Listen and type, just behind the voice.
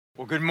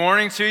Well, good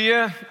morning to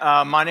you.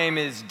 My name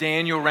is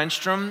Daniel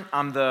Renstrom.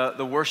 I'm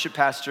the worship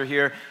pastor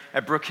here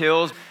at Brook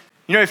Hills.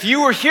 You know, if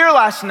you were here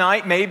last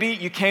night, maybe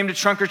you came to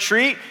Trunk or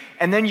Treat,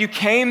 and then you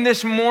came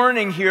this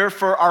morning here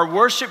for our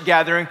worship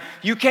gathering,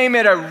 you came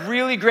at a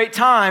really great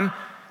time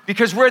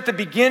because we're at the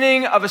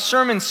beginning of a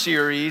sermon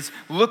series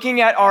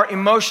looking at our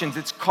emotions.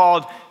 It's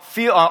called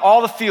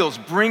All the Feels,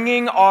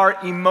 bringing our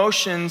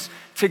emotions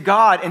to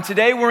God. And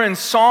today we're in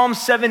Psalm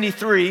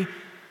 73.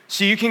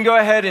 So you can go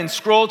ahead and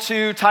scroll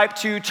to, type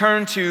to,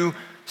 turn to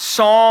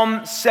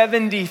Psalm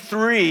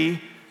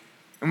 73.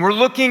 And we're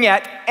looking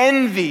at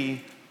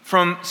envy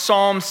from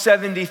Psalm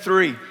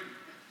 73.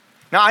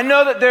 Now, I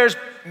know that there's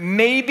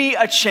maybe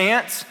a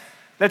chance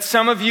that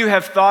some of you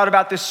have thought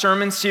about this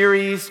sermon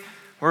series.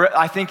 We're,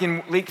 I think,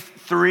 in week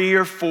 3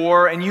 or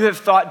 4, and you have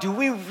thought, do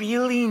we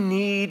really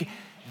need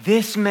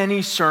this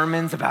many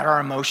sermons about our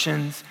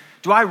emotions?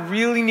 Do I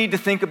really need to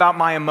think about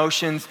my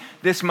emotions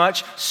this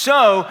much?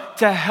 So,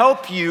 to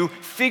help you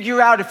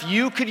figure out if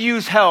you could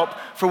use help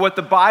for what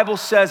the Bible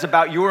says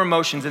about your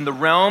emotions in the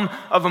realm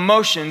of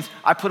emotions,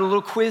 I put a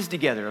little quiz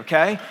together,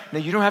 okay? Now,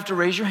 you don't have to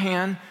raise your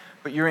hand,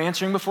 but you're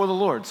answering before the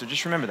Lord, so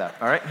just remember that,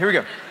 all right? Here we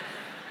go.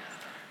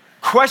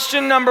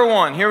 Question number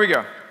 1, here we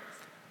go.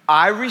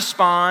 I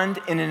respond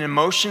in an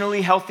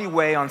emotionally healthy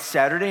way on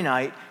Saturday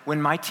night when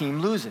my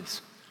team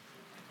loses.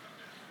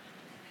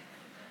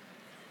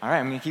 All right,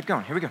 I'm gonna keep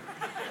going. Here we go.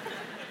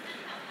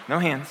 No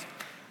hands.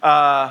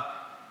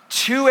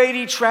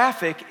 280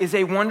 traffic is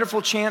a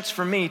wonderful chance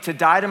for me to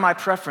die to my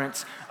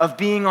preference of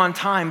being on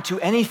time to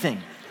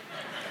anything,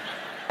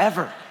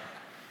 ever.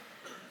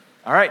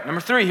 All right,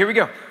 number 3, here we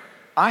go.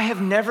 I have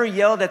never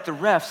yelled at the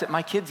refs at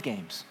my kids'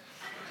 games.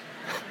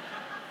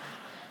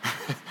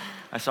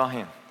 I saw a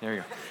hand. There you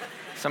go.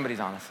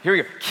 Somebody's honest. Here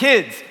we go.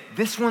 Kids,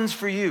 this one's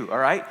for you, all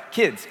right?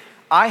 Kids,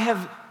 I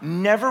have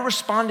never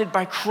responded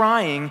by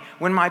crying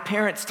when my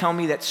parents tell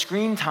me that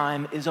screen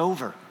time is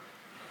over.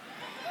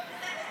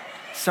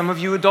 Some of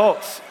you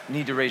adults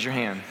need to raise your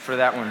hand for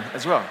that one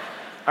as well.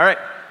 All right,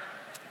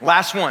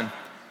 last one.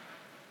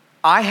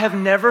 I have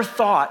never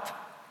thought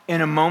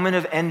in a moment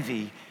of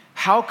envy,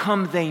 how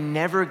come they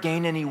never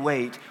gain any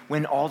weight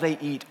when all they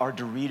eat are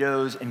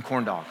Doritos and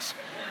corn dogs?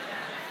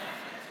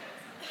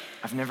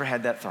 I've never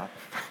had that thought.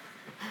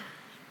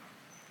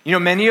 You know,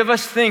 many of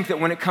us think that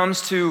when it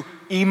comes to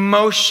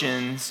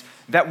emotions,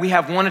 that we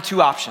have one of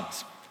two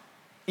options.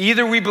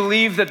 Either we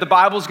believe that the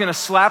Bible's gonna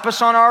slap us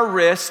on our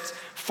wrists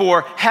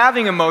for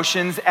having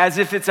emotions as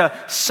if it's a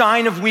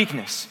sign of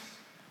weakness.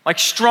 Like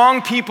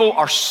strong people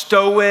are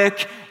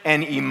stoic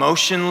and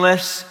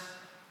emotionless.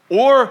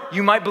 Or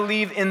you might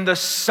believe in the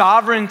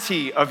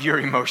sovereignty of your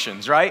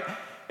emotions, right?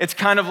 It's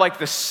kind of like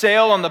the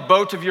sail on the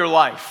boat of your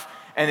life,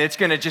 and it's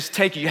gonna just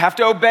take you. You have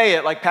to obey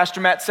it, like Pastor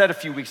Matt said a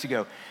few weeks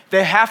ago.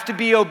 They have to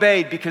be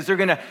obeyed because they're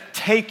gonna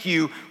take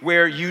you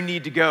where you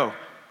need to go.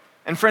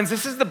 And friends,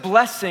 this is the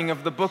blessing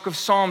of the book of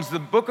Psalms. The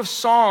book of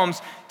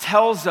Psalms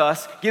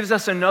gives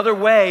us another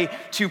way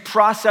to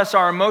process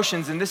our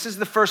emotions. And this is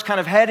the first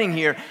kind of heading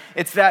here.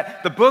 It's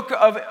that the book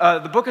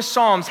of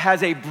Psalms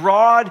has a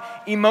broad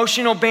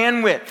emotional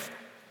bandwidth.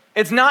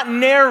 It's not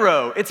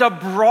narrow, it's a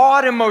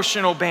broad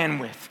emotional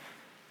bandwidth.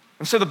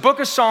 And so the book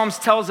of Psalms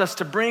tells us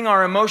to bring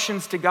our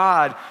emotions to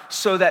God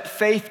so that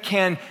faith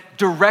can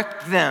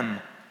direct them,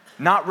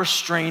 not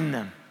restrain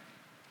them.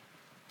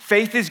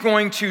 Faith is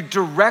going to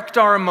direct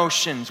our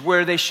emotions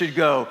where they should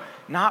go,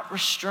 not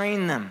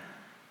restrain them.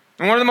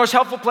 And one of the most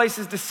helpful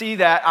places to see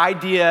that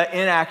idea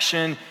in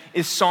action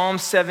is Psalm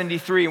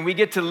 73. And we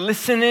get to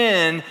listen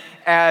in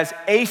as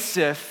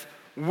Asaph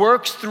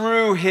works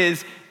through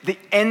the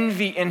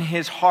envy in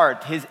his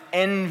heart, his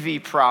envy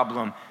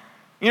problem.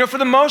 You know, for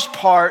the most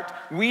part,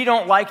 we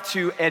don't like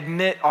to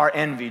admit our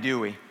envy, do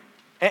we?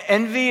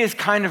 Envy is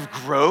kind of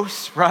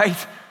gross, right?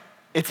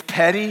 It's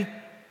petty.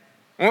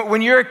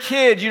 When you're a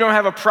kid, you don't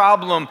have a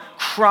problem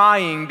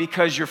crying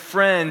because your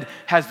friend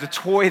has the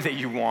toy that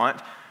you want.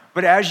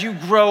 But as you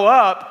grow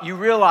up, you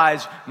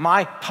realize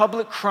my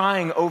public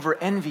crying over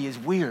envy is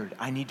weird.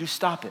 I need to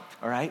stop it,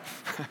 all right?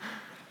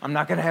 I'm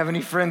not gonna have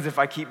any friends if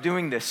I keep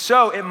doing this.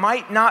 So it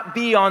might not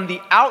be on the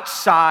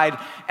outside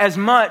as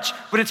much,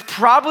 but it's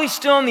probably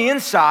still on the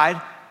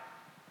inside.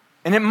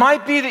 And it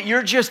might be that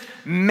you're just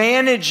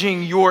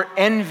managing your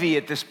envy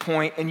at this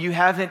point and you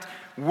haven't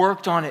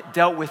worked on it,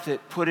 dealt with it,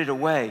 put it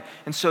away.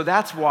 And so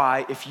that's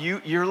why if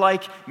you're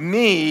like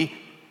me,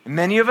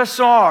 many of us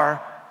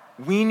are,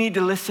 we need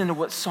to listen to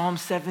what Psalm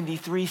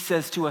 73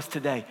 says to us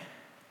today.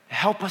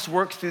 Help us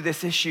work through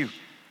this issue.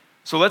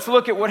 So let's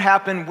look at what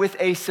happened with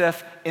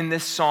Asaph in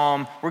this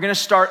psalm. We're gonna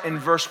start in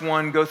verse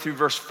 1, go through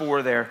verse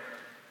 4 there.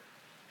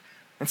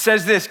 It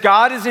says this,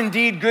 God is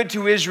indeed good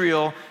to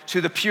Israel, to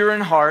the pure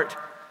in heart,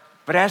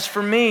 but as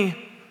for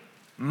me,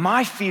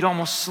 my feet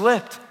almost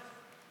slipped.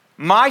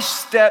 My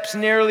steps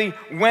nearly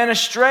went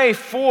astray,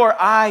 for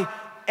I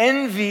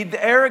envied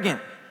the arrogant.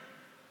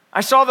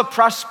 I saw the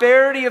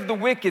prosperity of the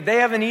wicked. They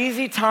have an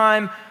easy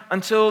time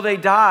until they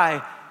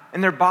die,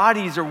 and their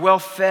bodies are well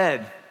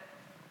fed.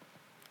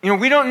 You know,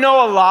 we don't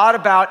know a lot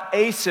about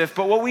Asaph,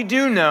 but what we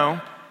do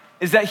know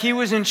is that he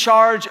was in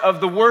charge of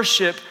the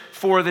worship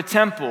for the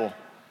temple.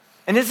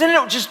 And isn't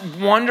it just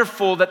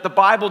wonderful that the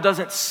Bible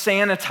doesn't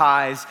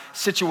sanitize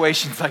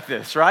situations like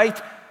this, right?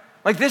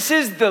 Like, this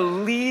is the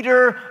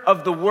leader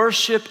of the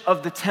worship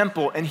of the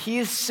temple, and he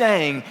is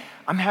saying,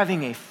 I'm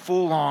having a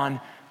full-on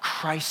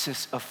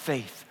crisis of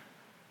faith.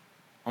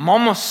 I'm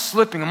almost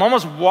slipping. I'm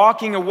almost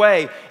walking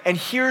away. And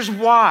here's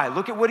why.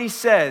 Look at what he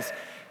says.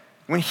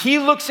 When he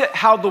looks at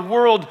how the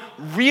world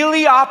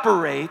really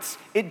operates,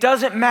 it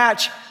doesn't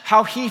match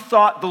how he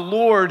thought the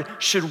Lord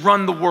should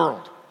run the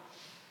world.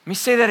 Let me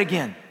say that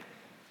again.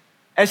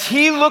 As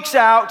he looks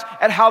out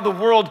at how the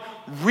world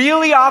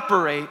really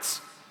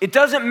operates, it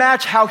doesn't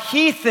match how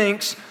he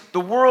thinks the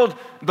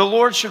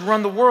Lord should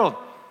run the world.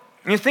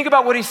 And you think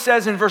about what he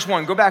says in verse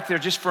 1. Go back there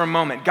just for a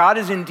moment. God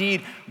is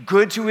indeed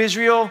good to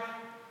Israel.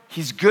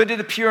 He's good to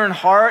the pure in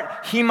heart.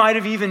 He might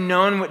have even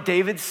known what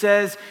David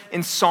says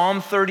in Psalm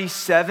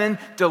 37,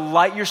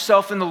 delight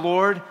yourself in the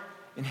Lord,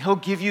 and he'll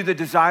give you the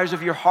desires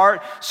of your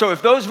heart. So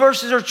if those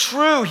verses are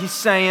true, he's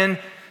saying,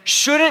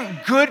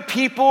 shouldn't good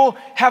people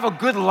have a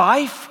good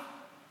life?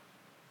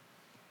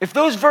 If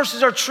those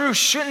verses are true,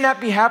 shouldn't that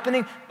be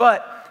happening?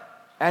 But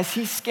as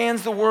he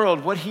scans the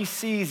world, what he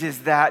sees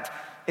is that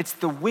it's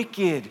the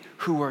wicked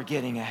who are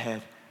getting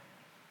ahead.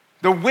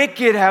 The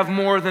wicked have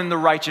more than the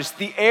righteous.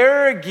 The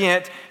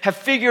arrogant have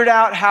figured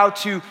out how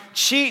to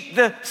cheat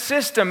the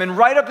system. And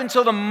right up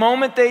until the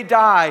moment they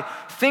die,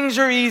 things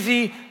are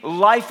easy,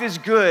 life is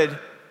good.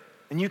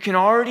 And you can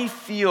already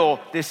feel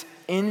this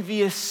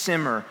envious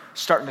simmer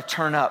starting to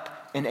turn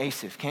up in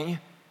Asaph, can't you?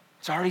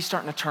 It's already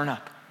starting to turn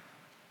up.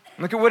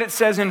 Look at what it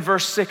says in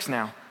verse 6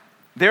 now.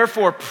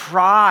 Therefore,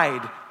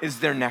 pride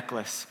is their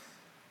necklace.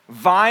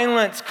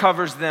 Violence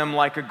covers them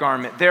like a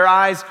garment. Their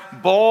eyes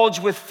bulge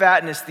with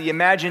fatness. The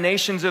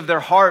imaginations of their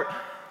heart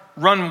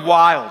run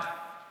wild.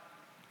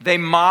 They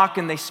mock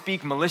and they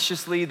speak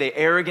maliciously. They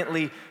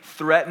arrogantly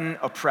threaten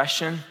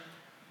oppression.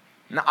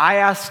 Now, I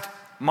asked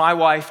my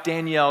wife,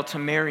 Danielle, to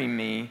marry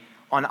me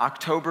on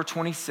October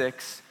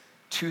 26,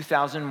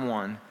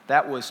 2001.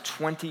 That was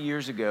 20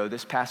 years ago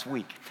this past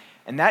week.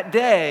 And that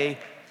day,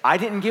 I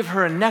didn't give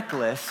her a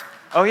necklace.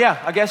 Oh yeah,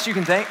 I guess you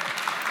can thank.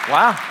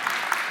 Wow.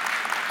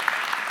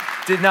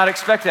 Did not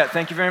expect that.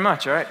 Thank you very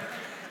much. All right.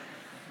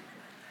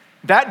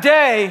 That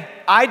day,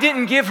 I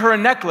didn't give her a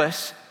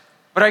necklace,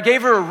 but I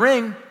gave her a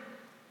ring.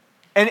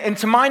 And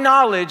to my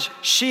knowledge,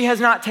 she has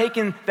not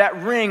taken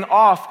that ring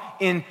off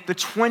in the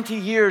 20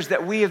 years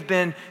that we have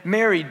been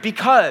married,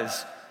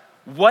 because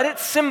what it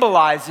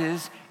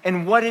symbolizes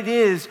and what it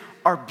is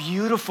are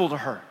beautiful to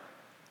her.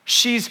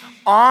 She's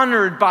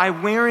honored by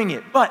wearing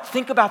it. But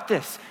think about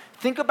this.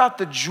 Think about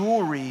the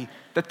jewelry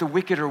that the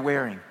wicked are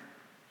wearing.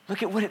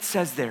 Look at what it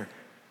says there.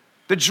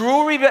 The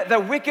jewelry that the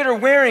wicked are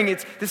wearing,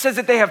 it says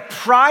that they have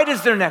pride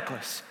as their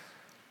necklace.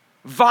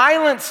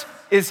 Violence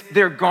is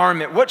their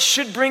garment. What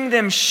should bring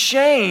them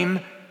shame,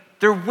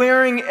 they're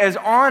wearing as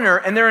honor,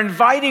 and they're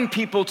inviting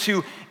people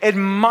to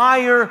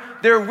admire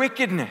their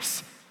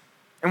wickedness.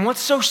 And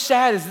what's so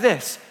sad is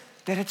this,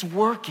 that it's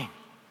working.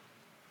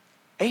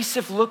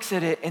 Asaph looks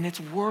at it and it's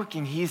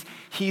working. He's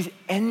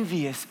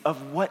envious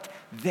of what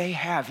they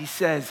have. He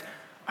says,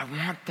 I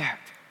want that.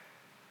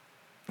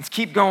 Let's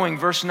keep going.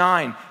 Verse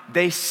 9,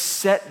 they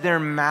set their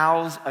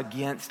mouths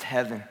against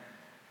heaven,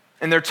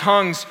 and their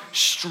tongues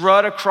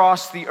strut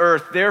across the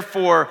earth.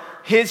 Therefore,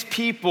 his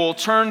people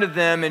turn to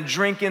them and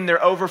drink in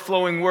their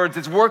overflowing words.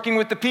 It's working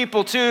with the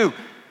people too.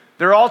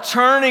 They're all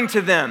turning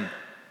to them.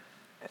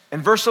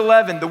 In verse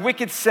 11, the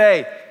wicked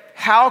say,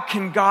 how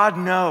can God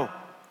know?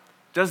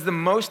 Does the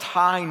Most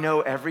High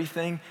know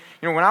everything?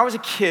 You know, when I was a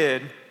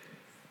kid,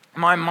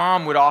 my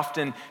mom would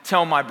often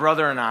tell my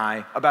brother and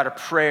I about a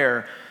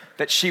prayer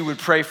that she would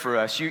pray for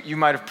us. You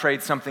might have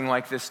prayed something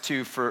like this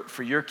too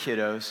for your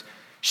kiddos.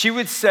 She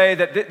would say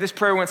that this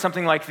prayer went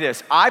something like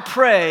this. I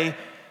pray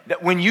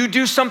that when you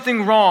do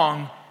something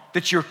wrong,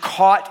 that you're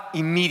caught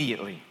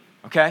immediately,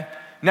 okay?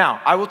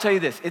 Now, I will tell you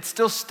this. It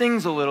still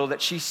stings a little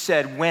that she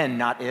said when,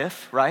 not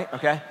if, right?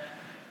 Okay?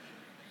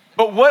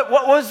 But what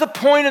was the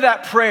point of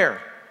that prayer?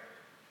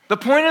 The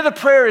point of the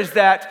prayer is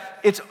that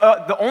it's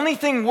the only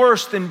thing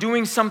worse than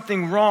doing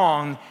something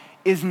wrong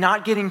is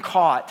not getting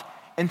caught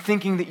and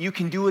thinking that you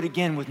can do it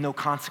again with no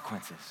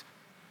consequences.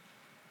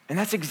 And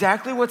that's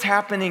exactly what's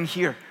happening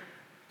here.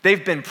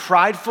 They've been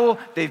prideful,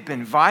 they've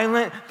been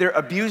violent, they're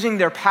abusing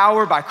their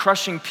power by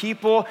crushing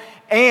people,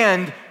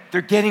 and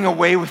they're getting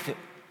away with it.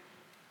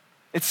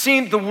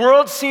 The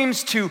world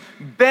seems to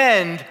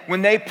bend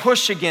when they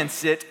push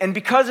against it, and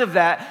because of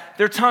that,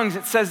 their tongues,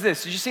 it says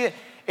this, did you see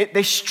it?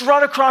 They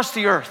strut across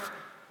the earth.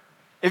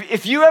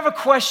 If you have a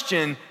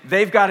question,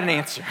 they've got an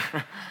answer.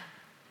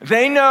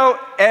 They know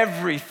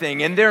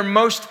everything, and their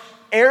most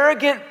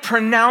arrogant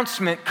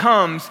pronouncement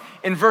comes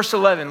in verse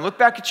 11. Look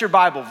back at your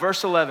Bible,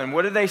 verse 11.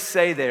 What do they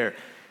say there?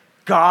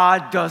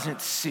 God doesn't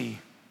see.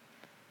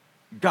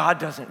 God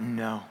doesn't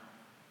know.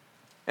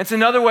 It's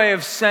another way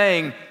of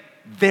saying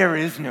there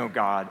is no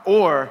God,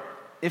 or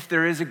if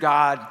there is a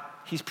God,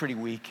 he's pretty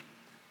weak.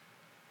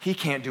 He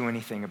can't do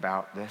anything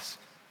about this.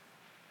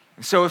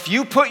 So if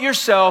you put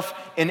yourself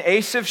in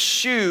Asaph's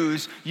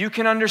shoes, you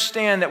can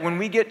understand that when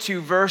we get to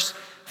verse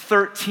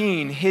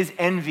 13, his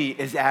envy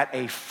is at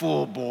a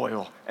full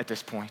boil at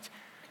this point.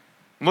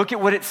 Look at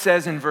what it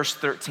says in verse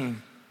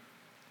 13.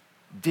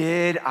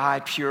 Did I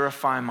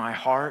purify my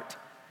heart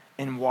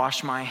and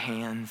wash my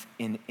hands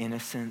in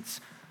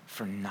innocence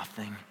for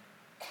nothing?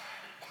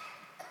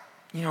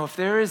 You know, if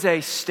there is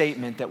a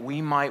statement that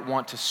we might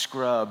want to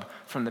scrub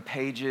from the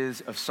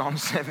pages of Psalm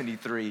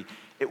 73,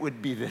 it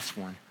would be this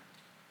one.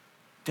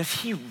 Does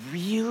he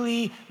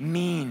really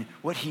mean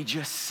what he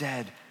just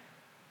said?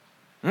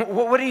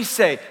 What did he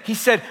say? He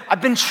said,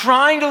 I've been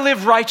trying to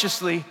live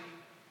righteously.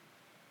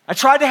 I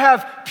tried to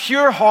have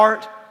pure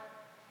heart.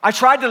 I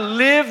tried to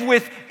live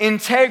with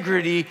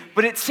integrity,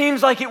 but it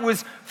seems like it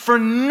was for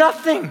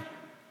nothing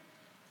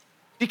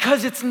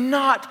because it's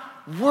not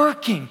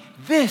working.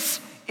 This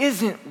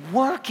isn't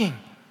working.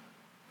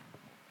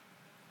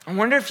 I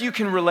wonder if you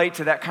can relate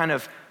to that kind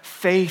of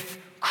faith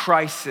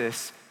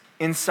crisis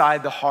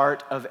inside the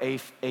heart of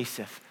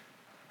Asaph.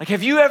 Like,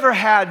 have you ever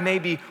had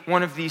maybe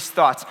one of these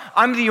thoughts?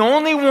 I'm the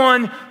only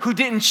one who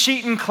didn't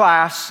cheat in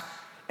class,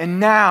 and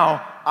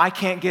now I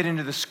can't get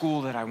into the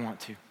school that I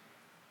want to.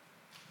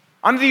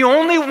 I'm the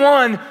only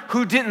one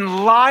who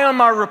didn't lie on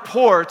my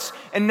reports,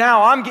 and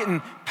now I'm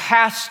getting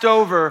passed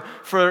over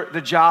for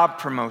the job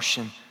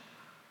promotion.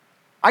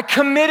 I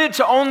committed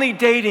to only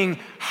dating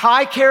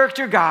high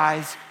character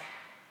guys,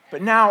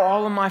 but now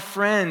all of my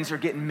friends are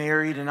getting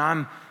married and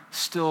I'm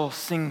still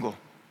single.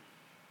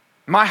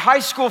 My high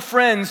school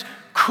friends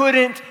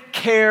couldn't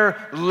care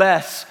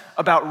less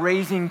about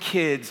raising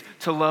kids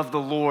to love the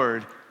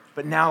Lord,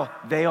 but now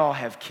they all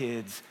have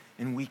kids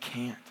and we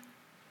can't.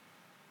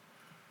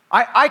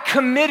 I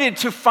committed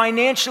to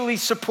financially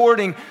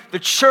supporting the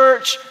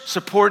church,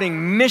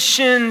 supporting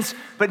missions,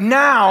 but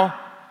now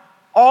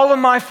all of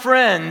my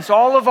friends,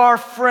 all of our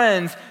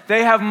friends,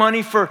 they have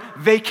money for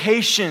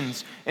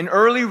vacations and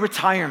early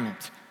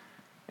retirement,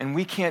 and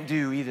we can't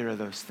do either of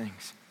those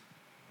things.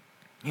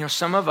 You know,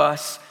 some of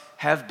us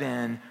have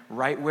been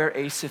right where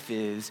Asaph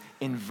is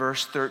in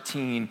verse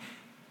 13.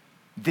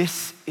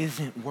 This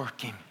isn't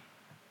working.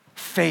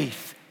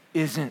 Faith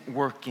isn't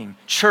working.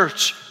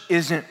 Church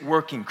isn't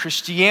working.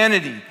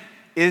 Christianity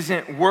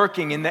isn't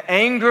working. And the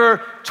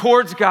anger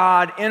towards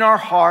God in our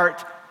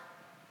heart,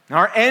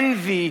 our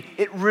envy,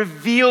 it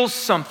reveals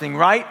something,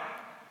 right?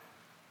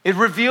 It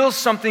reveals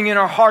something in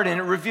our heart, and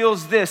it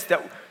reveals this,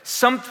 that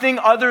something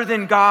other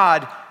than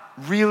God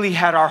really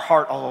had our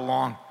heart all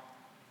along.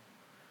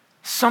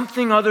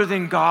 Something other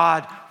than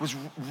God was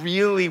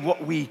really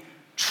what we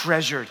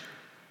treasured.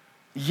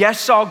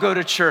 Yes, I'll go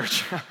to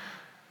church.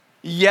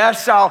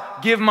 Yes, I'll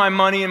give my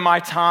money and my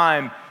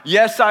time.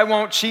 Yes, I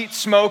won't cheat,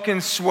 smoke,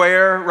 and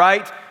swear,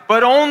 right?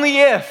 But only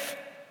if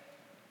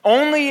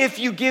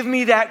you give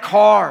me that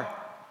car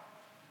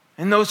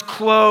and those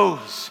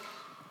clothes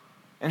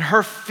and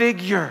her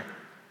figure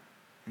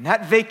and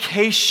that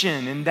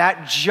vacation and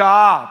that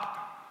job.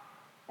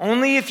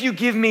 Only if you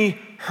give me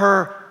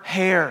her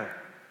hair.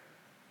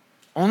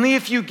 Only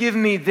if you give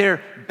me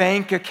their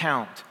bank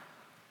account.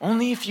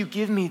 Only if you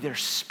give me their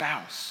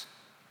spouse.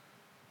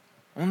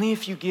 Only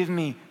if you give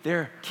me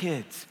their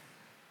kids.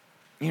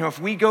 You know, if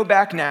we go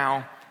back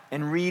now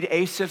and read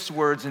Asaph's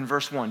words in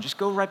verse 1, just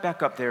go right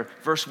back up there,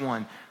 verse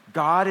 1.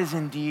 God is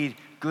indeed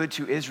good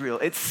to Israel.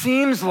 It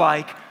seems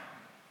like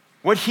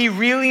what he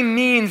really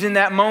means in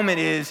that moment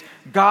is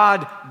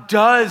God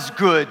does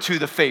good to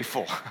the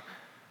faithful.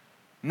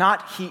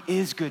 Not he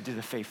is good to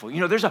the faithful. You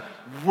know, there's a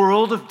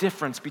world of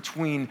difference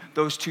between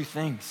those two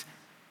things.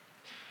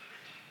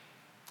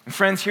 And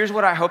friends, here's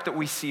what I hope that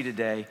we see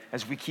today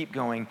as we keep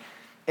going.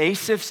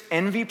 Asaph's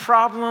envy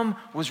problem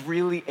was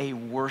really a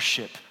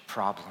worship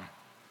problem.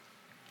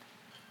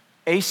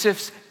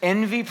 Asaph's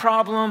envy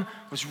problem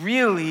was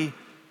really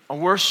a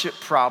worship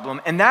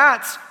problem. And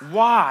that's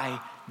why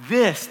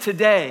this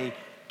today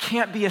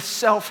can't be a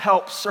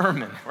self-help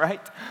sermon,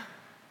 right?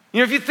 You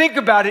know, if you think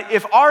about it,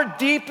 if our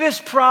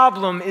deepest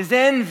problem is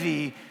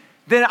envy,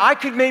 then I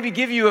could maybe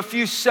give you a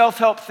few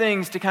self-help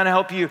things to kind of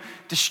help you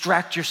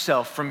distract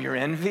yourself from your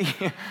envy.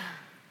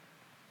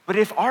 But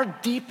if our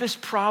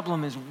deepest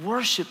problem is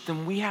worship,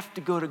 then we have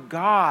to go to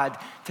God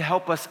to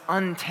help us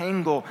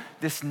untangle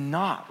this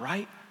knot,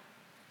 right?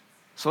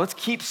 So let's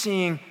keep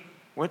seeing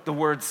what the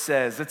word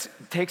says. It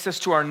takes us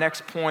to our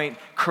next point,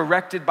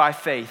 corrected by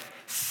faith,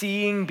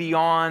 seeing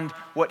beyond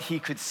what he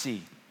could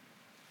see.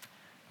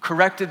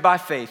 Corrected by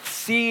faith,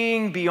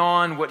 seeing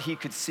beyond what he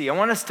could see. I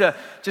want us to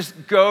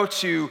just go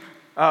to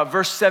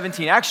verse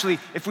 17. Actually,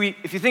 if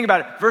you think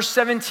about it, verse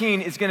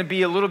 17 is going to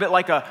be a little bit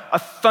like a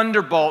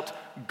thunderbolt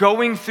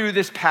going through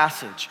this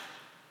passage.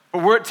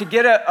 But to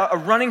get a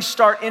running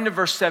start into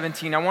verse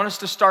 17, I want us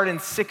to start in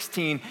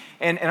 16,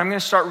 and I'm going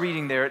to start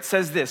reading there. It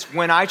says this: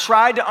 when I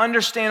tried to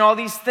understand all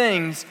these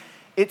things,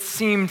 it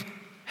seemed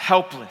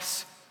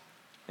helpless.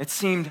 It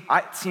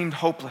seemed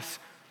hopeless.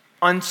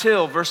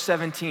 Until, verse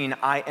 17,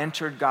 I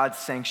entered God's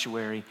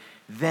sanctuary.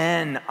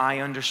 Then I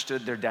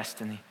understood their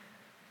destiny.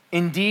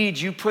 Indeed,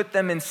 you put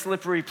them in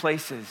slippery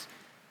places.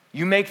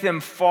 You make them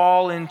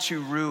fall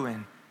into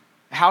ruin.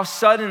 how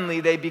suddenly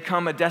they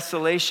become a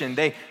desolation.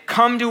 They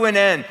come to an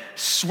end,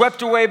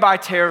 swept away by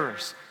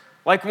terrors.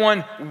 Like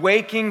one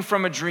waking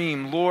from a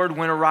dream, Lord,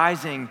 when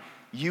arising,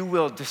 you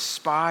will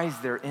despise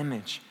their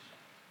image.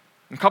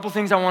 A couple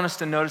things I want us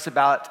to notice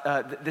about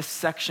this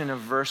section of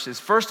verses.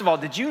 First of all,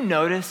 did you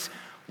notice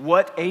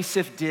what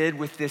Asaph did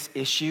with this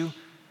issue?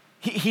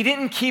 He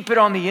didn't keep it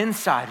on the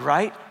inside,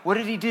 right? What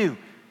did he do?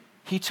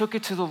 He took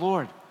it to the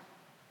Lord.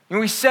 And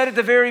we said at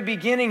the very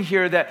beginning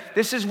here that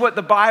this is what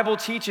the Bible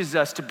teaches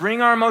us, to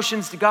bring our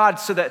emotions to God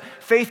so that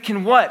faith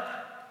can what?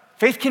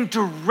 Faith can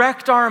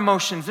direct our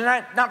emotions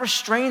and not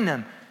restrain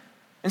them.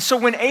 And so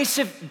when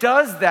Asaph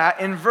does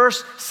that in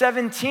verse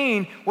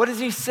 17, what does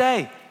he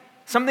say?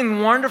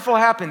 Something wonderful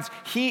happens.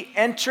 He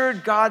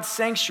entered God's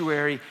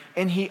sanctuary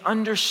and he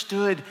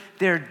understood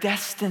their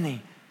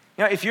destiny.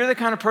 You know, if you're the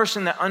kind of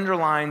person that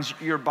underlines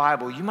your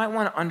Bible, you might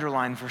want to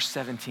underline verse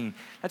 17.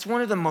 That's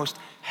one of the most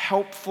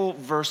helpful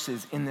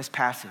verses in this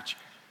passage.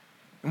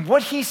 And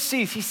what he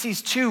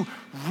sees two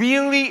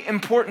really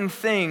important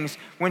things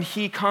when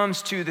he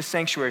comes to the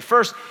sanctuary.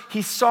 First,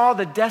 he saw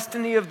the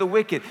destiny of the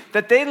wicked,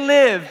 that they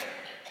lived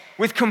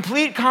with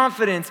complete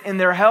confidence in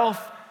their health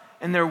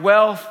and their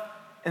wealth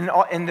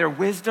and their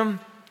wisdom.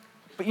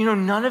 But you know,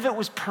 none of it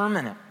was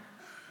permanent.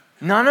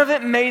 None of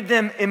it made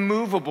them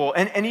immovable.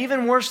 And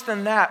even worse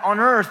than that, on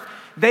earth,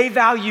 they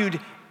valued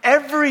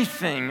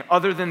everything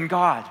other than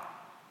God.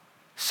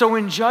 So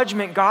in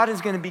judgment, God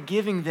is going to be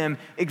giving them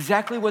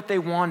exactly what they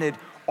wanted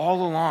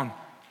all along.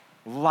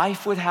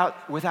 Life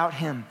without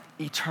him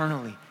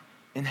eternally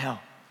in hell.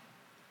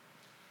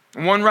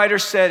 And one writer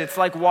said it's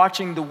like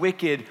watching the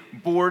wicked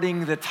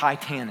boarding the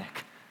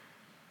Titanic.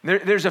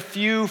 There's a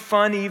few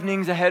fun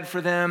evenings ahead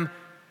for them,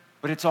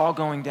 but it's all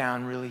going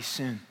down really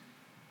soon.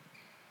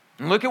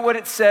 And look at what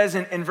it says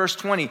in verse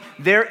 20.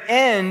 Their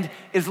end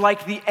is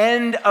like the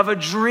end of a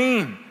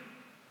dream.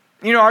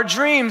 You know, our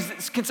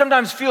dreams can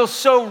sometimes feel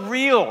so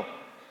real.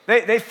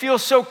 They feel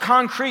so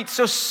concrete,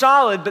 so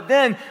solid, but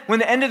then when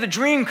the end of the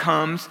dream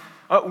comes,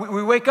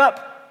 we wake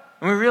up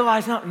and we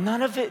realize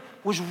none of it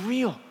was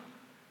real.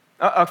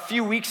 A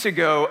few weeks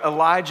ago,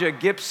 Elijah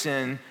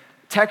Gibson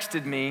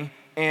texted me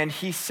and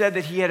he said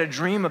that he had a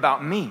dream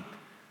about me.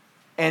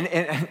 And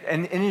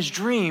in his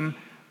dream,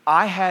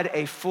 I had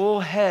a full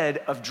head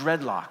of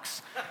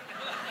dreadlocks.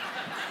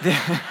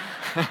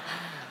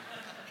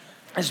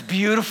 This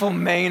beautiful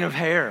mane of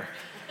hair.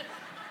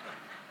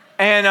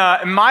 And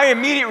my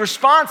immediate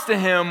response to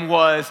him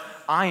was,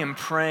 I am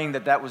praying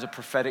that was a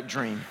prophetic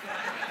dream.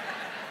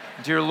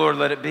 Dear Lord,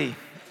 let it be.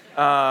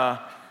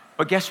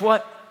 But guess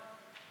what?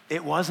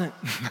 It wasn't.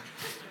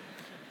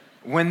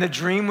 When the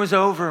dream was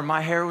over,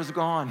 my hair was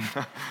gone.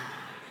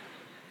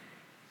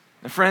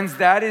 And friends,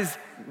 that is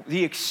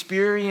the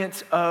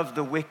experience of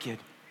the wicked.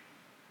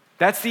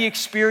 That's the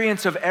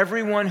experience of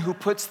everyone who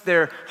puts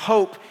their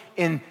hope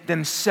in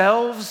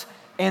themselves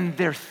and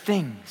their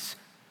things.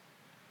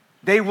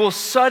 They will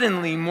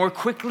suddenly, more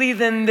quickly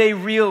than they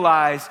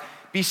realize,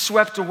 be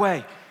swept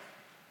away.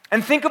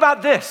 And think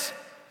about this.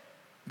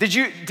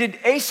 Did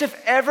Asaph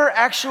ever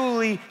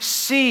actually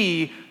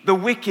see the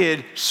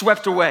wicked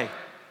swept away?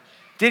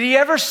 Did he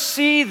ever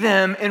see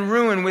them in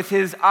ruin with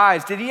his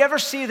eyes? Did he ever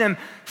see them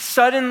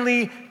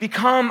suddenly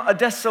become a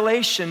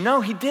desolation?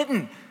 No, he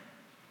didn't.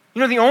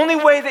 You know, the only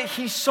way that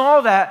he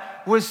saw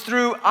that was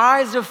through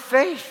eyes of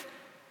faith.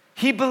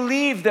 He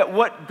believed that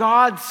what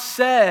God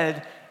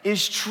said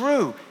is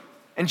true.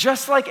 And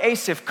just like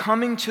Asaph,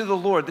 coming to the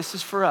Lord, this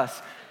is for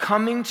us,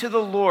 coming to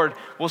the Lord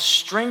will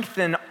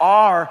strengthen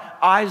our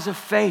eyes of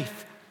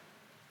faith.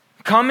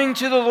 Coming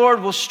to the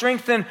Lord will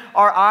strengthen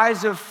our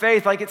eyes of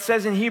faith. Like it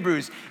says in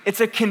Hebrews, it's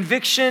a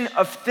conviction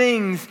of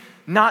things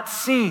not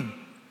seen.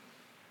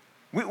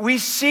 We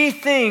see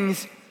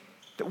things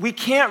that we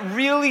can't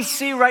really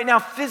see right now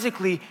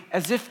physically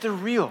as if they're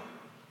real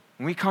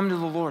when we come to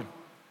the Lord.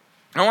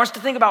 And I want us to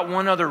think about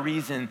one other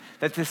reason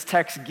that this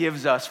text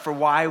gives us for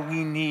why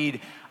we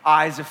need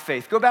eyes of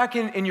faith. Go back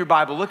in your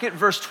Bible. Look at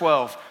verse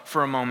 12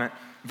 for a moment.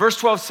 Verse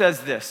 12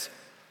 says this,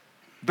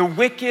 the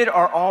wicked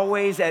are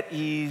always at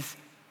ease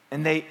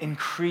and they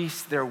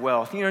increase their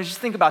wealth. You know, just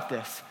think about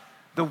this.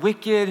 The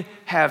wicked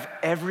have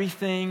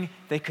everything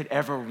they could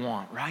ever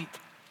want, right?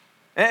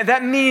 And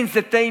that means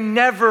that they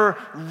never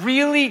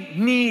really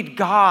need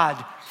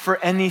God for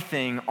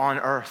anything on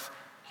earth.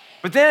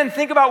 But then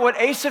think about what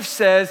Asaph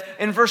says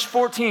in verse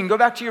 14. Go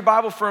back to your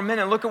Bible for a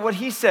minute. Look at what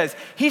he says.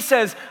 He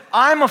says,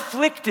 I'm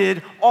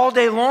afflicted all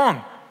day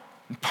long,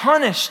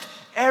 punished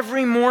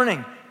every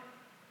morning.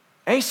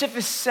 Asaph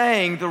is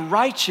saying the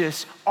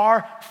righteous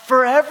are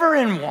forever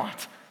in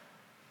want.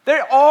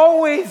 They're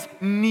always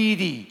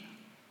needy.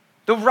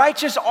 The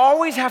righteous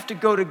always have to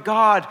go to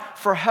God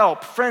for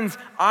help. Friends,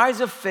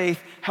 eyes of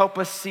faith help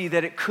us see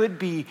that it could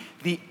be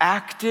the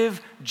active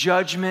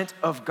judgment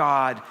of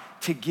God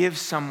to give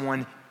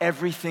someone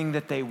everything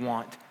that they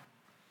want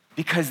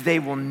because they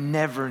will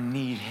never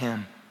need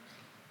him.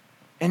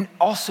 And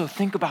also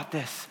think about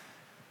this.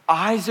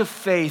 Eyes of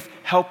faith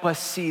help us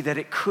see that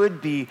it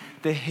could be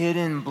the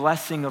hidden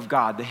blessing of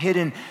God, the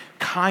hidden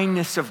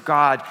kindness of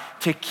God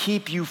to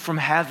keep you from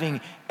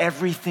having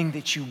everything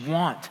that you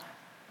want,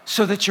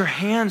 so that your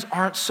hands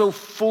aren't so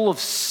full of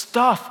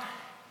stuff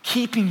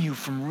keeping you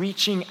from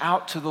reaching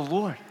out to the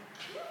Lord.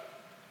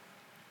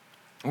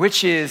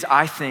 Which is,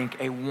 I think,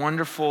 a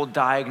wonderful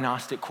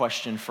diagnostic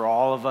question for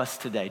all of us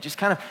today. Just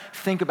kind of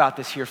think about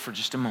this here for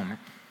just a moment.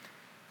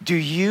 Do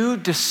you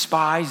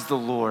despise the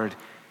Lord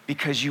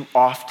because you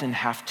often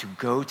have to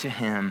go to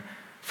him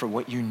for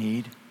what you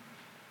need?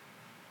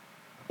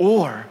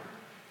 Or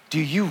do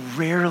you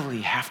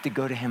rarely have to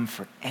go to him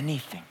for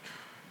anything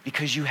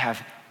because you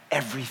have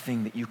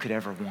everything that you could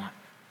ever want?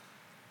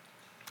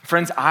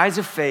 Friends, eyes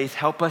of faith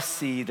help us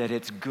see that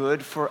it's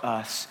good for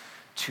us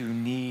to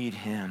need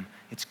him.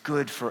 It's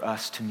good for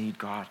us to need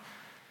God.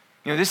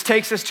 This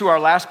takes us to our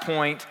last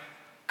point,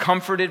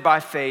 comforted by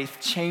faith,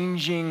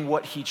 changing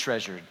what he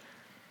treasured.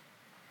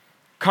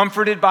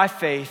 Comforted by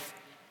faith,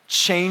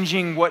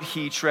 changing what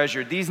he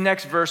treasured. These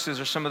next verses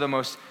are some of the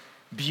most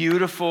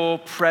beautiful,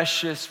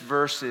 precious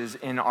verses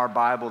in our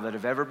Bible that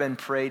have ever been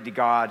prayed to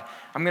God.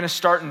 I'm going to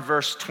start in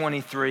verse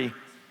 23.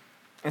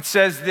 It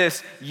says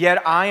this,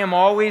 "Yet I am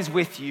always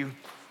with you.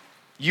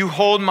 You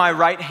hold my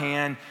right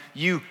hand.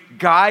 You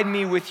guide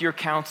me with your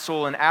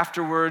counsel, and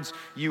afterwards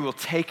you will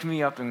take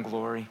me up in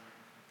glory.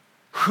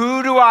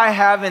 Who do I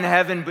have in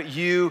heaven but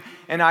you?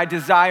 And I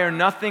desire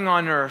nothing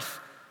on earth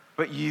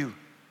but you.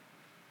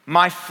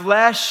 My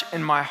flesh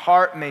and my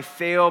heart may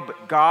fail,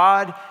 but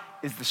God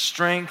is the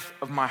strength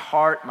of my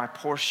heart, my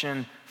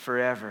portion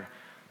forever.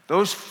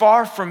 Those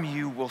far from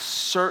you will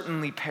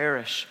certainly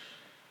perish.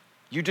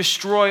 You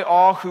destroy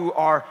all who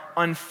are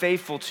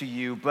unfaithful to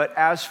you, but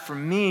as for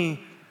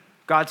me,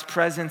 God's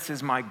presence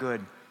is my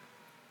good.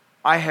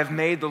 I have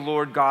made the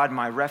Lord God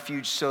my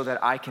refuge so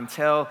that I can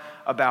tell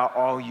about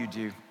all you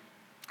do."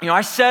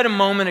 I said a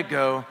moment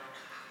ago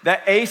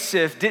that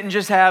Asaph didn't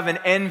just have an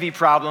envy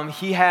problem,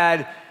 he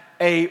had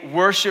a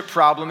worship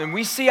problem. And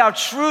we see how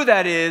true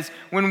that is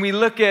when we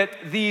look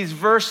at these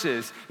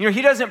verses.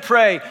 He doesn't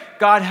pray,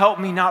 "God help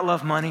me not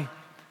love money.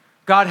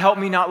 God help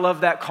me not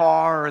love that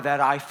car or that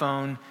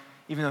iPhone,"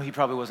 even though he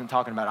probably wasn't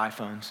talking about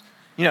iPhones.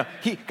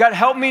 God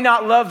help me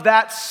not love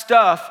that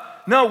stuff.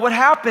 No, what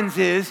happens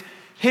is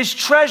his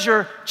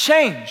treasure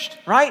changed,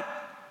 right?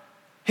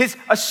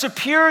 A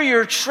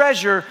superior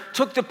treasure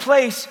took the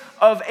place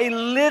of a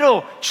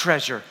little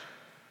treasure.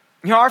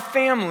 Our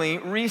family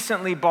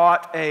recently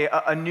bought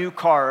a new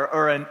car,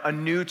 or a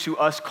new to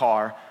us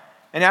car.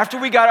 And after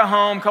we got it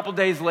home, a couple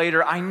days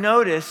later, I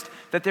noticed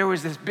that there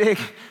was this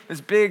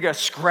big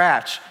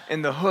scratch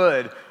in the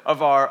hood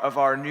of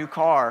our new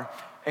car.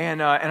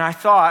 And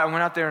I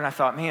went out there and I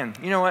thought, man,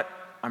 you know what?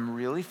 I'm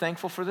really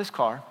thankful for this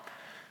car.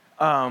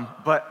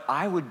 But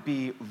I would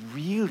be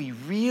really,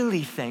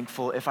 really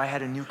thankful if I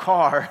had a new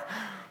car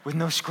with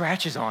no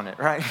scratches on it,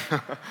 right?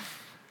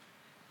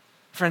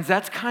 Friends,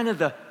 that's kind of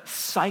the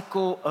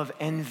cycle of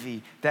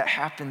envy that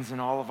happens in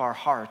all of our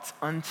hearts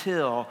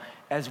until,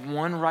 as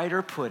one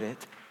writer put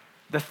it,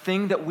 the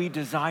thing that we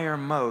desire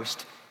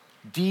most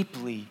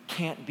deeply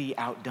can't be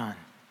outdone.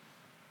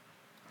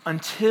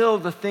 Until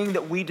the thing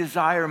that we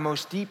desire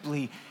most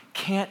deeply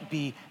can't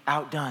be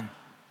outdone.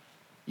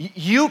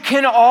 You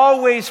can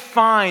always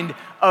find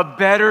a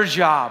better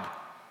job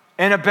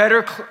and a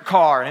better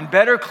car and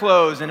better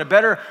clothes and a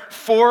better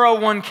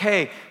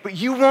 401k, but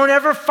you won't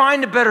ever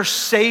find a better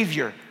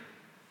Savior.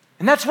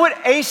 And that's what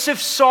Asaph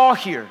saw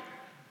here.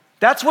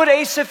 That's what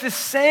Asaph is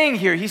saying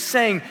here. He's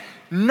saying,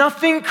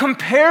 nothing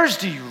compares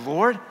to you,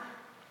 Lord.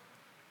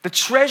 The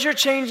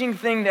treasure-changing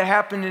thing that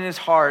happened in his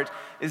heart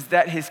is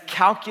that his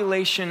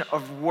calculation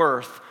of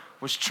worth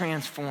was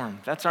transformed.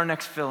 That's our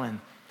next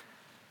fill-in.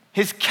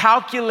 His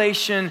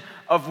calculation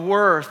of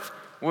worth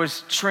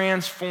was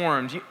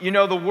transformed.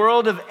 The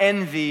world of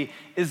envy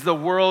is the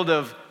world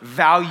of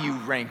value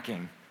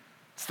ranking.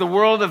 It's the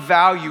world of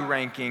value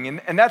ranking.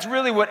 And that's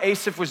really what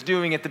Asaph was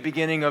doing at the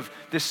beginning of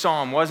this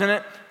psalm, wasn't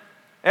it?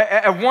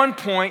 At one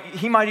point,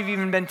 he might have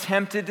even been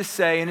tempted to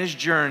say in his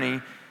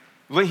journey,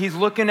 he's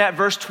looking at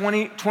verse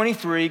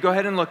 23. Go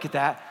ahead and look at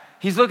that.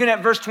 He's looking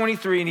at verse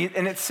 23,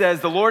 and it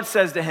says, the Lord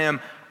says to him,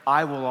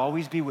 "I will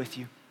always be with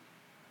you.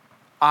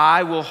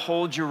 I will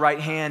hold your right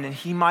hand." And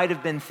he might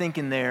have been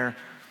thinking there,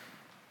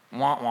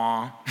 wah,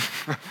 wah.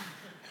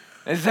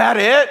 Is that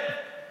it?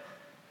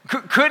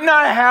 Couldn't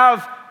I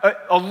have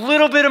a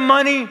little bit of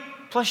money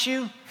plus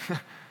you?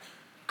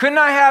 Couldn't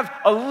I have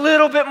a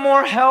little bit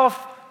more health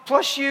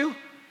plus you?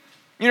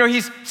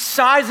 He's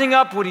sizing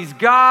up what he's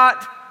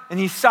got, and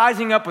he's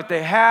sizing up what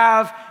they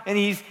have, and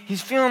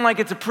he's feeling like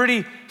it's a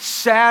pretty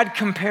sad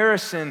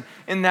comparison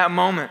in that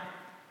moment.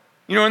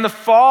 In the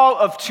fall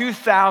of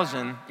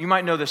 2000, you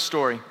might know this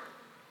story.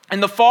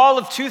 In the fall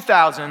of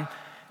 2000,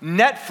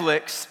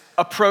 Netflix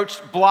approached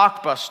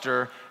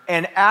Blockbuster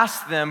and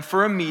asked them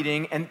for a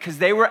meeting, and because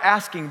they were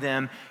asking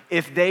them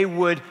if they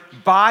would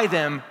buy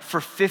them for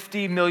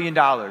 $50 million.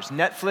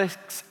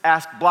 Netflix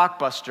asked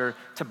Blockbuster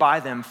to buy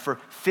them for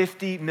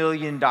 $50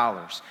 million.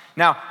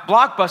 Now,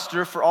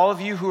 Blockbuster, for all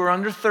of you who are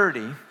under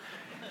 30,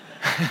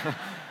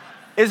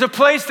 is a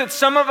place that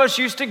some of us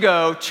used to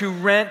go to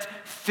rent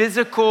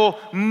physical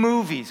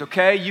movies,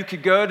 okay? You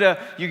could go to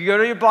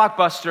your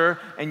Blockbuster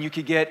and you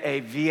could get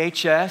a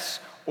VHS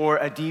or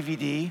a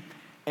DVD.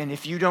 And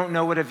if you don't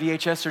know what a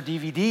VHS or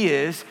DVD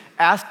is,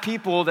 ask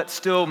people that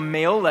still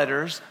mail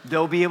letters.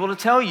 They'll be able to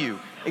tell you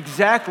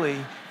exactly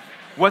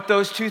what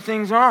those two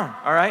things are,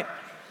 all right?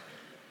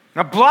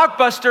 Now,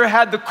 Blockbuster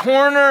had the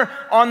corner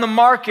on the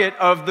market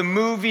of the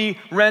movie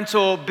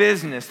rental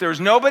business. There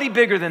was nobody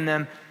bigger than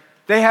them.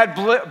 They had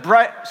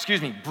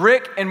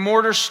brick and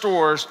mortar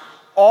stores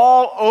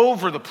all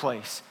over the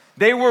place.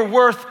 They were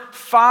worth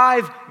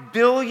 $5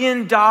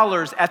 billion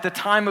at the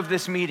time of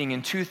this meeting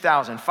in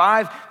 2000.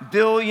 $5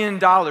 billion.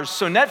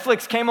 So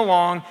Netflix came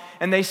along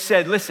and they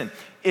said, listen,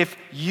 if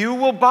you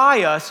will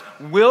buy us,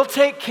 we'll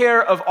take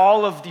care of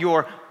all of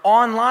your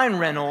online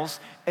rentals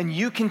and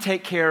you can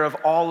take care of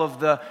all of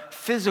the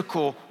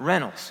physical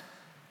rentals.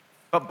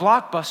 But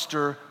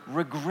Blockbuster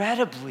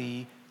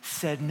regrettably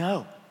said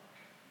no.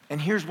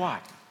 And here's why.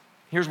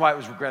 Here's why it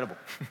was regrettable.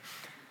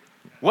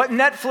 What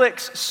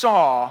Netflix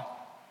saw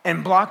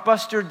and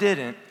Blockbuster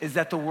didn't is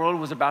that the world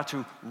was about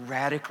to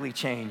radically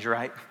change,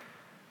 right?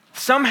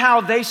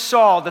 Somehow they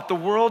saw that the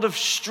world of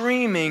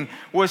streaming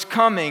was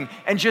coming,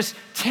 and just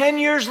 10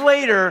 years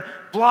later,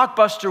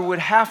 Blockbuster would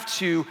have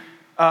to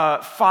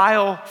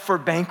file for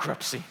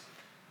bankruptcy.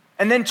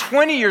 And then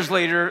 20 years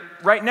later,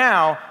 right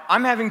now,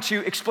 I'm having to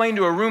explain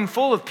to a room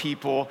full of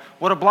people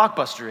what a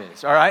Blockbuster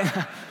is, all right?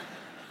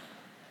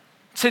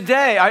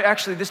 Today,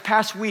 this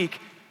past week,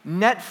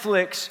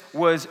 Netflix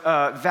was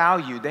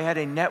valued. They had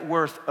a net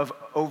worth of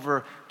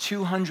over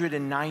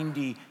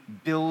 $290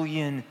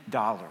 billion.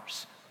 Now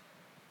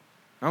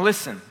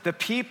listen, the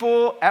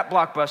people at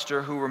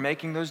Blockbuster who were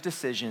making those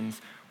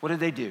decisions, what did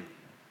they do?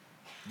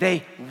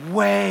 They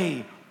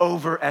way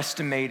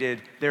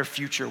overestimated their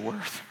future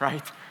worth,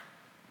 right?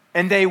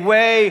 And they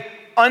way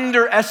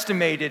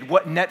underestimated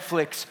what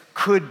Netflix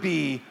could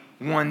be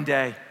one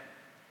day.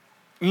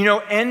 You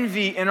know,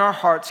 envy in our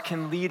hearts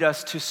can lead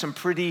us to some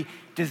pretty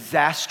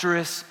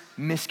disastrous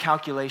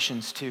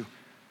miscalculations too.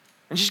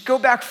 And just go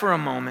back for a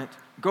moment.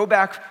 Go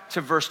back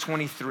to verse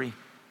 23.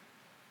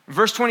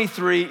 Verse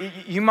 23,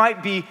 you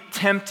might be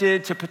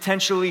tempted to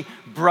potentially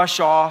brush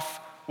off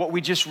what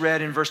we just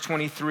read in verse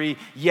 23.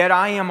 Yet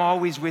I am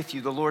always with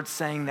you. The Lord's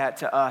saying that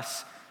to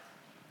us.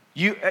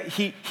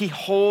 He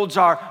holds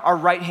our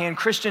right hand.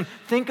 Christian,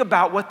 think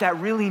about what that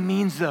really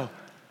means though.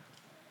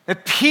 The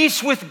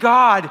peace with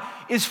God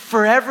is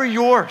forever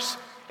yours.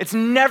 It's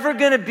never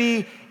gonna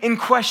be in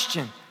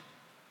question.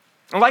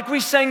 Like we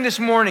sang this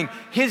morning,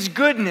 His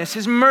goodness,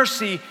 His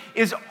mercy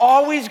is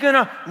always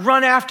gonna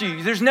run after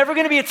you. There's never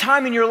gonna be a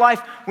time in your life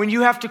when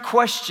you have to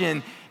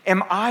question,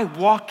 am I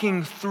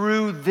walking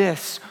through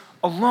this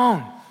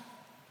alone?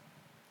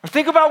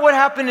 Think about what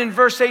happened in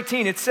verse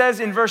 18. It says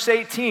in verse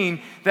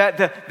 18 that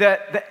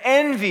the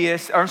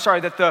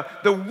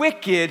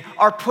wicked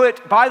are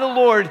put by the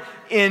Lord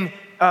in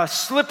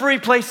slippery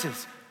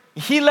places.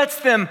 He lets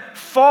them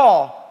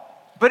fall.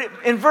 But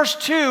in verse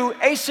 2,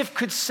 Asaph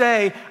could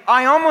say,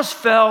 I almost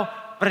fell,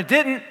 but I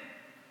didn't.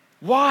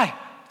 Why?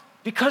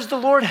 Because the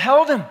Lord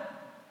held him.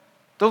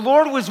 The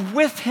Lord was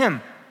with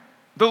him.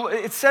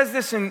 It says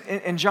this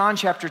in John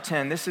chapter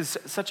 10. This is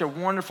such a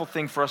wonderful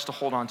thing for us to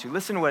hold on to.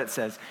 Listen to what it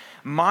says.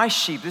 My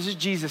sheep, this is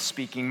Jesus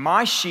speaking,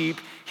 my sheep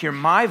hear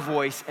my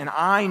voice and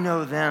I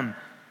know them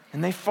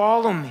and they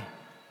follow me.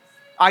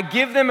 I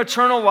give them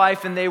eternal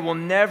life and they will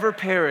never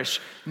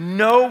perish.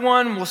 No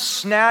one will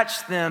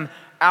snatch them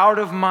out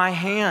of my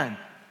hand.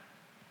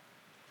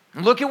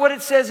 Look at what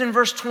it says in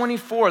verse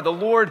 24. The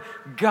Lord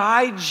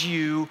guides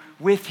you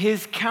with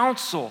His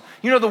counsel.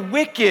 You know, the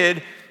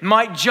wicked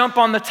might jump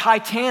on the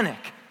Titanic,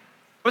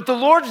 but the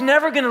Lord's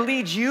never going to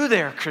lead you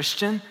there,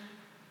 Christian.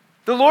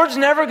 The Lord's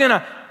never going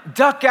to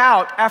duck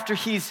out after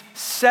He's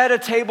set a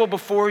table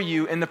before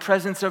you in the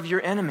presence of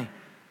your enemy.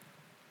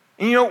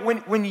 And you know,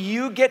 when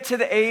you get to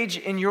the age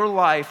in your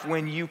life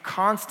when you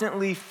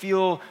constantly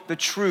feel the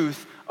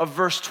truth of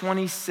verse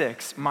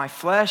 26, my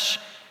flesh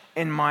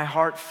and my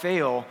heart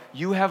fail,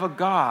 you have a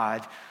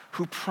God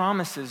who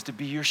promises to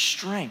be your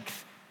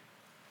strength.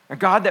 A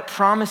God that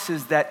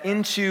promises that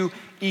into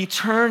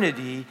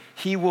eternity,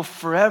 He will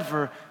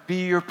forever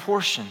be your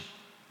portion.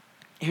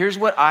 Here's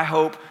what I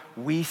hope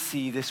we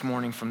see this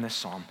morning from this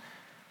psalm.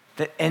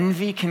 That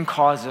envy can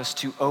cause us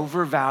to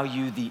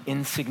overvalue the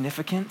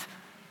insignificant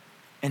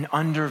and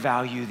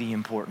undervalue the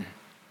important.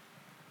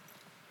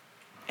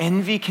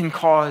 Envy can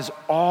cause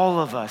all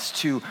of us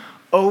to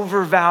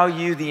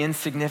overvalue the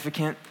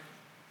insignificant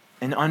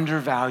and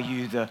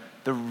undervalue the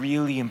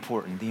really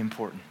important, the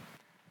important.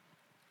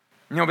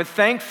 You know, but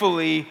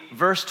thankfully,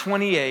 verse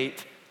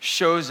 28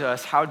 shows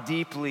us how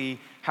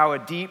a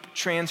deep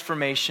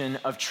transformation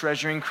of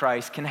treasuring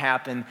Christ can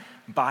happen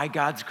by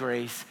God's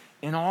grace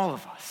in all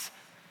of us.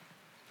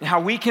 And how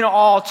we can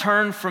all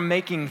turn from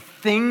making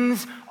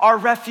things our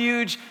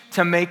refuge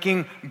to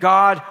making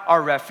God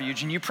our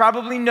refuge. And you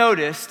probably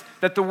noticed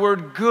that the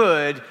word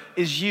good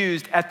is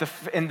used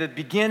in the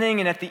beginning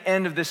and at the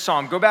end of this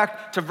psalm. Go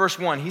back to verse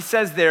 1. He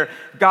says there,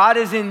 God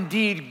is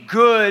indeed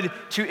good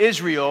to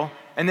Israel.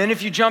 And then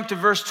if you jump to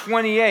verse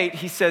 28,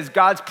 he says,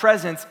 God's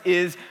presence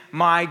is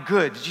my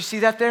good. Did you see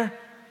that there?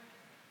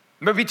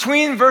 But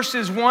between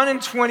verses 1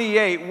 and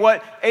 28,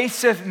 what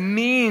Asaph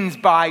means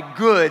by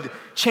good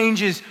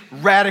changes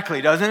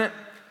radically, doesn't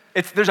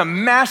it? There's a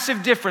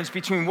massive difference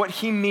between what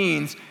he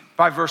means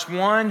by verse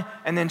 1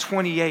 and then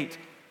 28.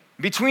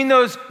 Between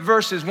those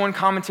verses, one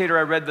commentator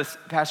I read this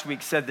past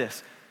week said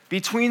this.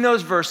 Between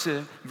those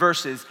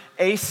verses,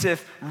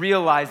 Asaph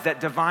realized that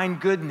divine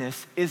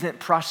goodness isn't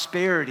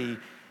prosperity,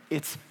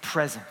 it's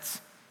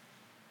presence.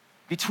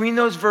 Between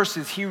those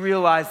verses, he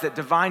realized that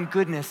divine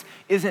goodness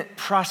isn't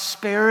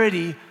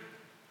prosperity,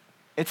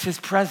 it's his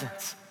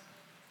presence.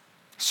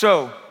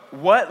 So,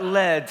 what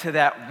led to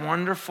that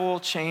wonderful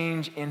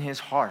change in his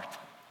heart?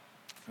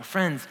 Well,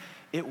 friends,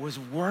 it was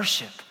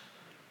worship.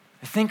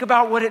 Think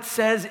about what it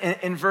says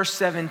in verse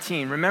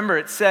 17. Remember,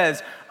 it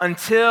says,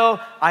 until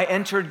I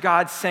entered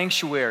God's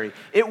sanctuary.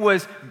 It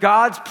was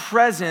God's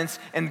presence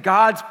and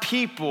God's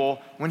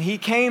people, when he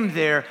came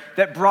there,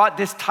 that brought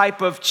this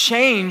type of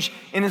change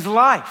in his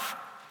life.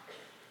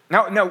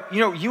 Now,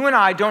 you and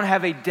I don't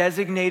have a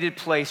designated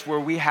place where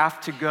we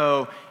have to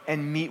go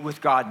and meet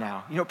with God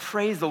now.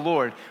 Praise the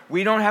Lord.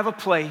 We don't have a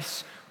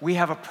place, we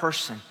have a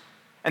person.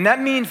 And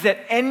that means that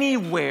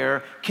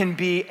anywhere can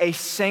be a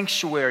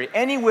sanctuary.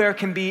 Anywhere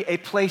can be a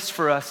place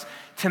for us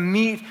to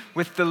meet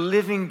with the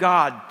living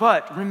God.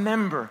 But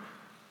remember,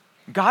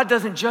 God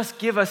doesn't just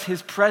give us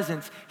his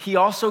presence, he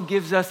also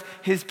gives us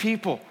his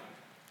people.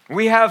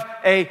 We have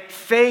a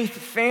faith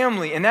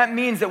family, and that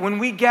means that when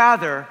we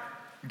gather,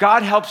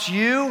 God helps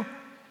you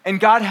and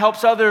God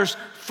helps others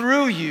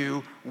through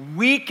you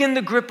weaken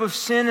the grip of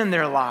sin in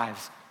their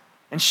lives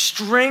and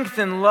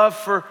strengthen love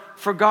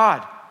for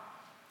God.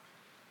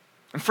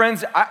 And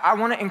friends, I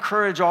want to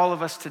encourage all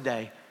of us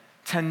today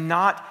to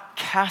not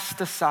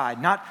cast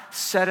aside, not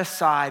set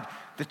aside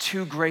the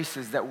two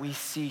graces that we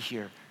see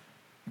here,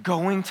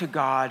 going to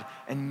God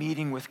and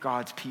meeting with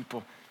God's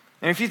people.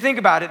 And if you think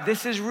about it,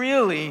 this is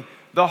really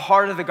the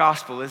heart of the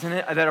gospel, isn't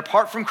it? That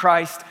apart from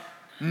Christ,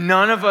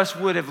 none of us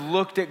would have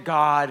looked at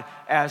God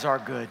as our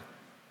good.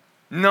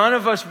 None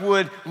of us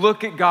would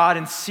look at God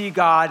and see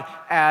God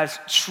as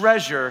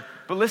treasure.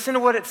 But listen to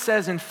what it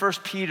says in 1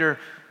 Peter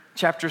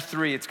chapter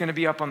 3. It's going to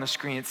be up on the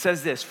screen. It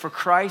says this, for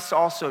Christ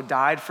also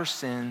died for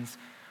sins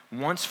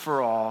once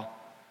for all,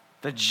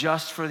 the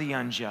just for the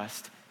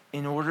unjust,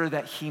 in order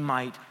that he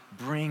might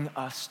bring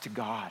us to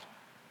God.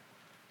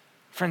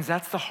 Friends,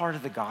 that's the heart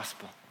of the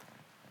gospel.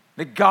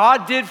 That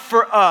God did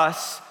for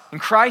us,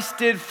 and Christ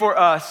did for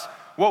us,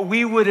 what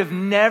we would have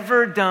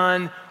never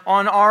done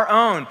on our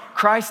own.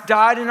 Christ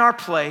died in our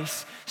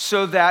place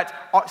so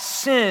that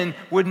sin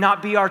would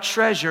not be our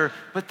treasure,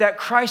 but that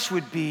Christ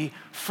would be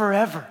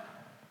forever.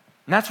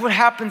 And that's what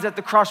happens at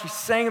the cross. We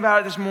sang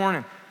about it this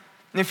morning.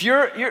 And if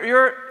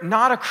you're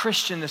not a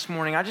Christian this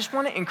morning, I just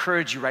want to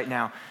encourage you right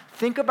now.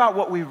 Think about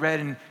what we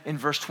read in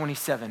verse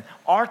 27.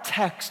 Our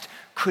text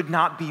could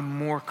not be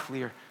more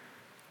clear.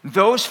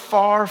 Those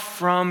far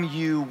from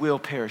you will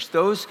perish.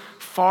 Those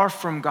far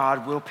from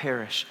God will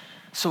perish.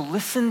 So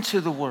listen to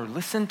the word.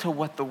 Listen to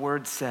what the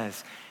word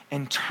says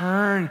and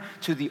turn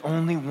to the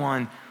only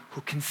one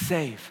who can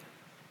save.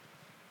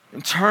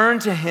 And turn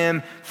to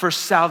him for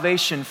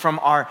salvation from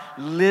our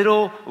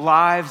little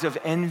lives of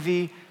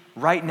envy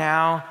right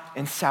now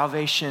and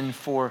salvation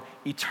for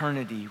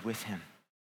eternity with him.